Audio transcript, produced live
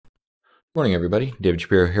Morning, everybody. David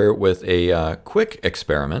Shapiro here with a quick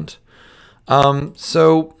experiment.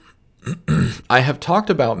 So I have talked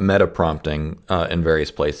about metaprompting in various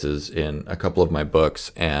places in a couple of my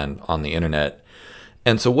books and on the internet.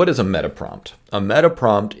 And so what is a metaprompt? A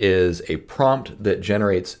metaprompt is a prompt that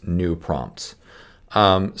generates new prompts.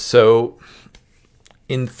 So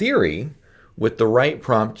in theory, with the right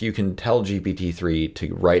prompt, you can tell GPT-3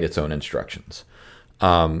 to write its own instructions.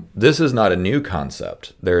 This is not a new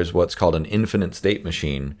concept. There's what's called an infinite state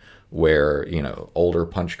machine where, older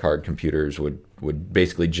punch card computers would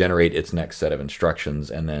basically generate its next set of instructions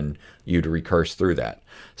and then you'd recurse through that.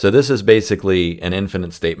 So this is basically an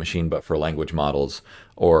infinite state machine, but for language models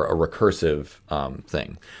or a recursive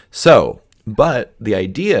thing. But the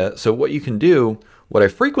idea, so what you can do, what I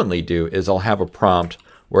frequently do is I'll have a prompt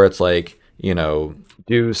where it's like,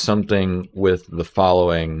 do something with the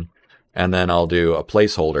following, and then I'll do a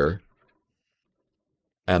placeholder,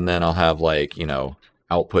 and then I'll have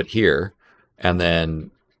output here, and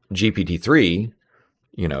then GPT-3,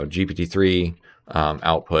 GPT-3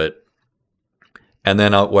 output, and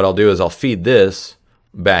then what I'll do is I'll feed this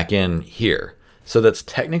back in here. So that's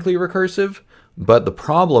technically recursive, but the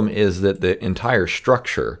problem is that the entire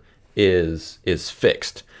structure is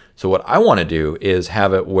fixed. So what I want to do is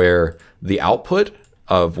have it where the output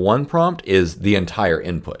of one prompt is the entire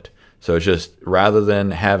input. So it's just, rather than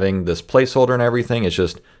having this placeholder and everything, it's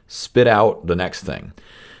just spit out the next thing.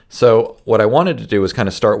 So what I wanted to do was kind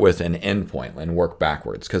of start with an endpoint and work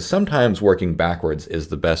backwards, because sometimes working backwards is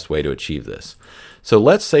the best way to achieve this. So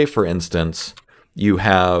let's say, for instance, you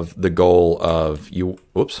have the goal of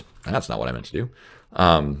oops, that's not what I meant to do.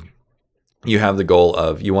 You have the goal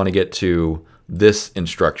of you want to get to this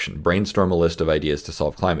instruction, brainstorm a list of ideas to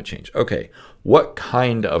solve climate change. Okay, what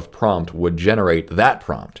kind of prompt would generate that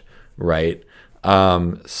prompt? Right.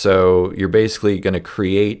 So you're basically going to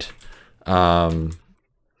create. Well,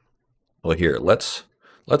 here let's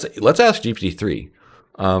ask GPT-3.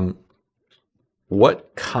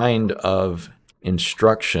 What kind of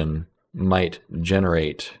instruction might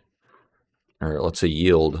generate, or let's say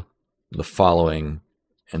yield, the following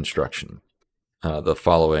instruction, the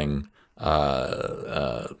following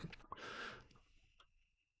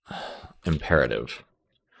imperative.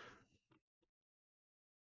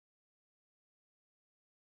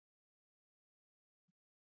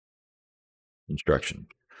 Instruction.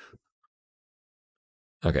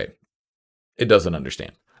 Okay. It doesn't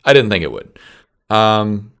understand. I didn't think it would.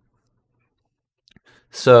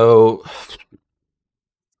 So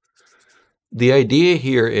the idea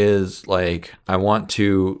here is I want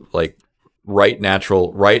to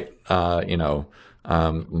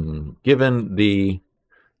given the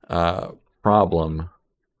problem,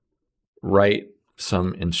 write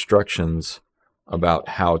some instructions about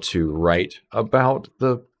how to write about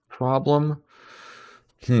the problem.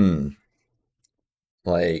 It's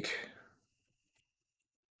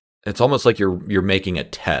almost like you're making a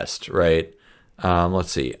test, right?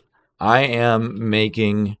 Let's see. I am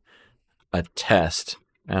making a test,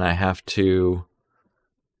 and I have to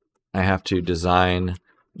design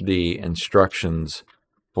the instructions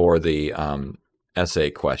for the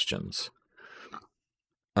essay questions.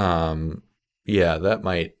 Yeah, that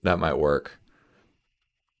might work.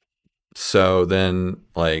 So then,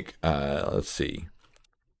 let's see.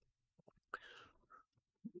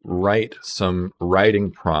 Write some writing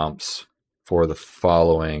prompts for the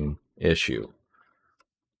following issue.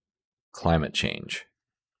 Climate change.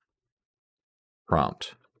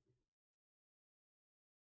 Prompt.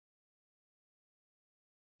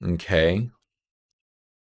 Okay.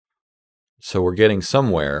 So we're getting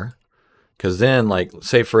somewhere, because then,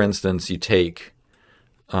 say for instance, you take,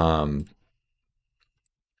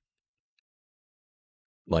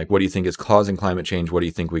 what do you think is causing climate change? What do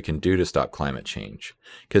you think we can do to stop climate change?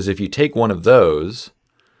 Because if you take one of those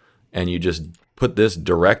and you just put this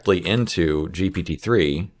directly into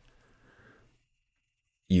GPT-3,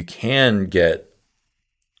 you can do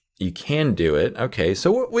it. Okay,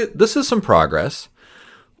 so this is some progress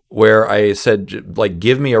where I said,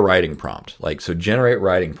 give me a writing prompt. So generate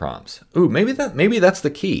writing prompts. Ooh, maybe that's the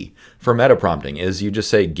key for metaprompting, is you just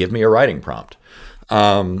say, give me a writing prompt.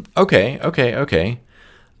 Okay.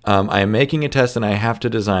 I am making a test and I have to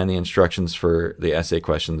design the instructions for the essay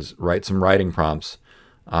questions. Write some writing prompts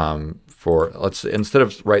instead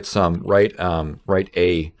of write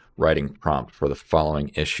a writing prompt for the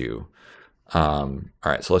following issue. All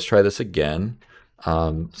right, so let's try this again.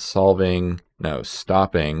 Stopping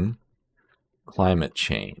climate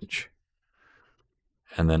change.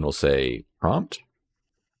 And then we'll say prompt.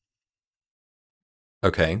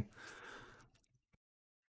 Okay.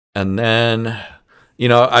 And then,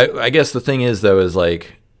 I guess the thing is though is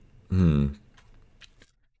like,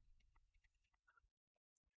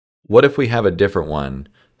 what if we have a different one?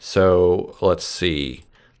 So let's see.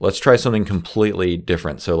 Let's try something completely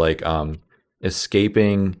different. So like escape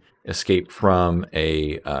from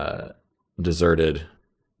a deserted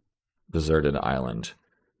island.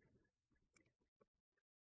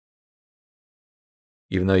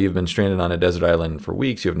 Even though you've been stranded on a desert island for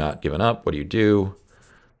weeks, you have not given up. What do you do?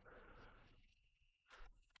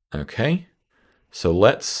 Okay. So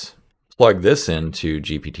let's plug this into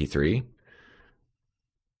GPT-3.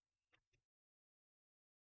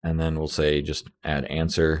 And then we'll say just add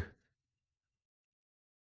answer.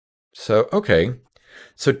 So, okay.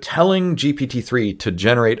 So telling GPT-3 to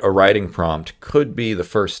generate a writing prompt could be the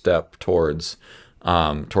first step towards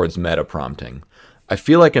metaprompting. I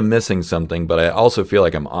feel like I'm missing something, but I also feel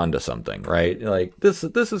like I'm onto something, right? Like this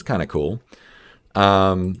is kind of cool.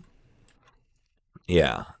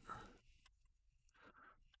 Yeah.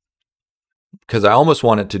 Because I almost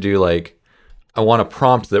want it to do like, I want a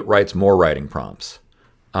prompt that writes more writing prompts.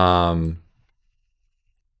 I'm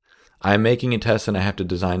making a test and I have to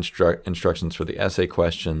design instructions for the essay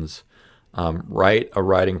questions. Write a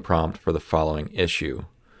writing prompt for the following issue.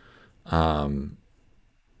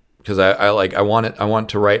 Because I want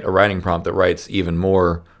to write a writing prompt that writes even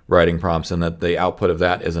more writing prompts, and that the output of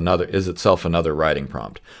that is itself another writing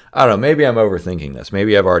prompt. I don't know, maybe I'm overthinking this.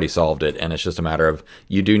 Maybe I've already solved it and it's just a matter of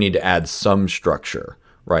you do need to add some structure,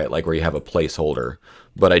 right? Like where you have a placeholder.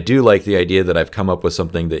 But I do like the idea that I've come up with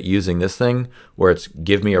something that using this thing where it's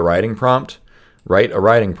give me a writing prompt, write a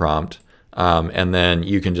writing prompt, and then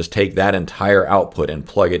you can just take that entire output and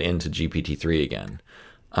plug it into GPT-3 again.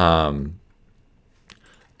 And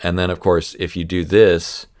then, of course, if you do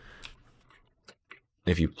this,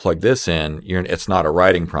 if you plug this in, it's not a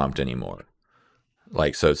writing prompt anymore.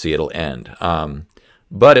 Like, so see, it'll end.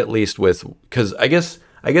 But at least because I guess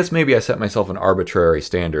maybe I set myself an arbitrary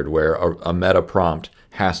standard where a meta prompt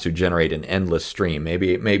has to generate an endless stream.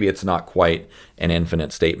 Maybe it's not quite an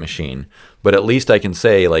infinite state machine, but at least I can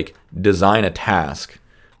say like design a task,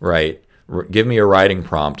 right? Give me a writing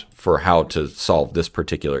prompt for how to solve this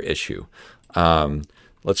particular issue.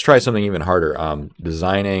 Let's try something even harder.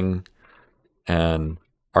 Designing an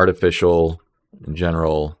artificial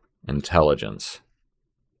general intelligence.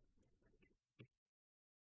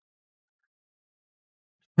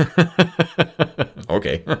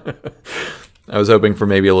 Okay. I was hoping for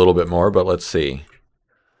maybe a little bit more, but let's see.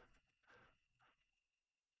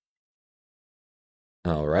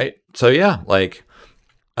 All right. So yeah, like,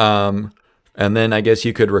 and then I guess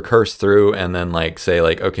you could recurse through and then like say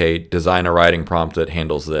like, okay, design a writing prompt that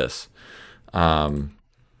handles this.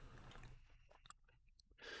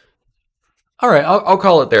 All right, I'll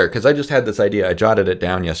call it there because I just had this idea. I jotted it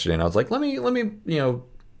down yesterday, and I was like, let me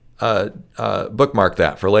bookmark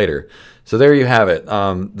that for later. So there you have it.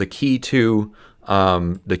 The key to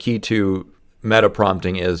meta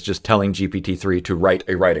prompting is just telling GPT-3 to write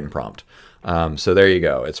a writing prompt. So there you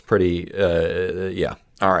go. It's pretty, yeah.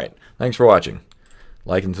 All right. Thanks for watching.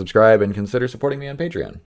 Like and subscribe, and consider supporting me on Patreon.